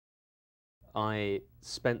I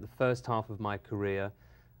spent the first half of my career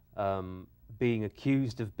being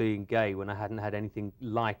accused of being gay when I hadn't had anything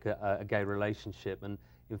like a gay relationship, and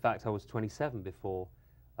in fact I was 27 before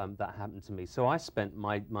that happened to me. So I spent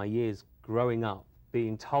my years growing up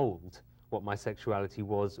being told what my sexuality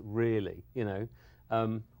was really, you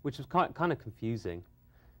know, which was kind of confusing.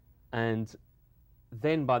 And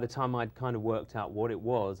then by the time I'd kind of worked out what it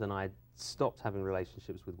was and I'd stopped having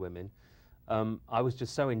relationships with women, I was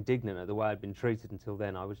just so indignant at the way I'd been treated until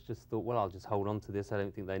then. I was just thought, well, I'll just hold on to this. I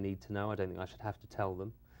don't think they need to know. I don't think I should have to tell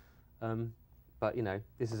them. But, you know,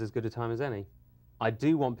 this is as good a time as any. I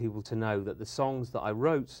do want people to know that the songs that I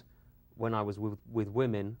wrote when I was with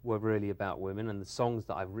women were really about women, and the songs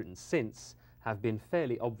that I've written since have been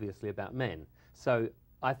fairly obviously about men. So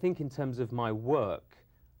I think in terms of my work,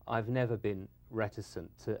 I've never been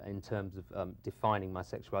reticent in terms of defining my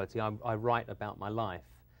sexuality. I write about my life.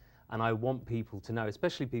 And I want people to know,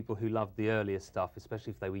 especially people who loved the earlier stuff,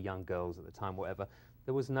 especially if they were young girls at the time, whatever,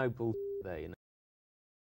 there was no bull there, you know.